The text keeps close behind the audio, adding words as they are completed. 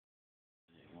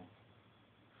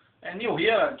And Neil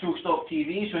here at Toolstop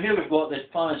TV. So here we've got this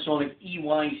Panasonic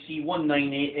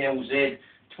EYC198LZ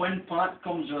Twinpack.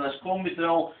 Comes with this Combi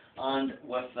drill and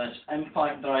with this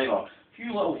impact driver. A few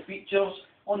little features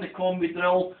on the Combi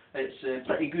drill. It's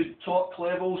pretty good torque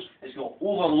levels. It's got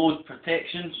overload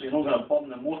protection, so you're not going to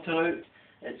burn the motor out.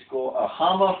 It's got a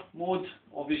hammer mode,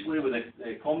 obviously, with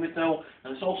the Combi drill,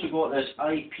 and it's also got this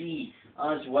IP,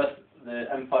 as with the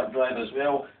impact drive as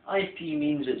well. IP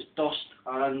means it's dust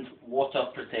and water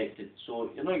protected, so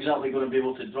you're not exactly going to be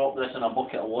able to drop this in a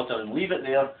bucket of water and leave it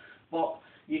there, but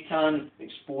you can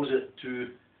expose it to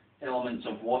elements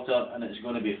of water and it's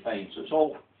going to be fine. So it's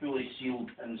all fully sealed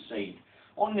inside.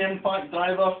 On the impact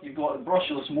driver, you've got a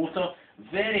brushless motor,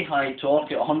 very high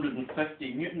torque at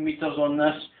 150 Newton meters on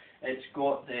this. It's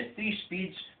got 3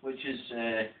 speeds, which is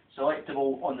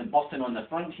selectable on the button on the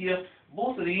front here.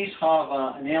 Both of these have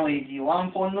an LED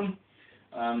lamp on them.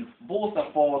 Both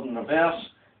are forward and reverse,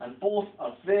 and both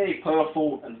are very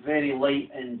powerful and very light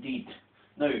indeed.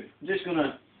 Now, I'm just going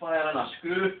to fire in a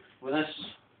screw with this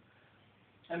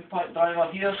impact driver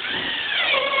here.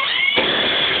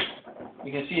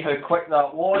 You can see how quick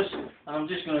that was, and I'm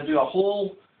just going to do a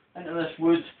hole into this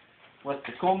wood with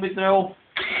the Combi drill.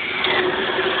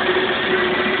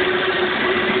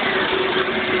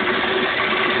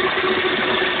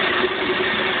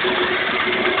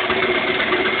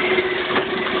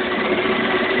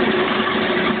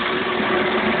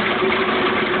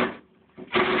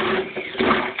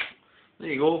 There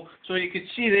you go. So you could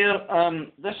see there,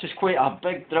 this is quite a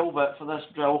big drill bit for this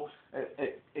drill.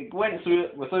 It went through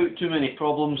it without too many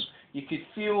problems. You could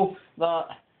feel that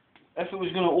if it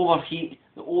was going to overheat,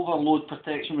 the overload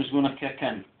protection was going to kick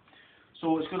in.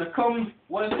 So it's going to come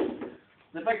with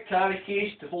the big carry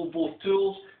case to hold both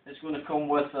tools. It's going to come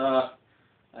with a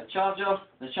charger.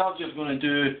 The charger is going to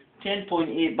do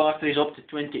 10.8 batteries up to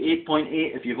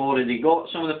 28.8 if you've already got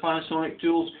some of the Panasonic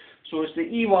tools. So it's the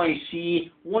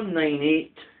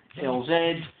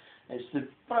EYC198LZ. It's the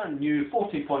brand new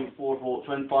 14.4 volt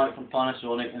Twinpack from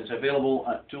Panasonic, and it's available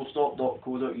at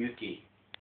toolstop.co.uk.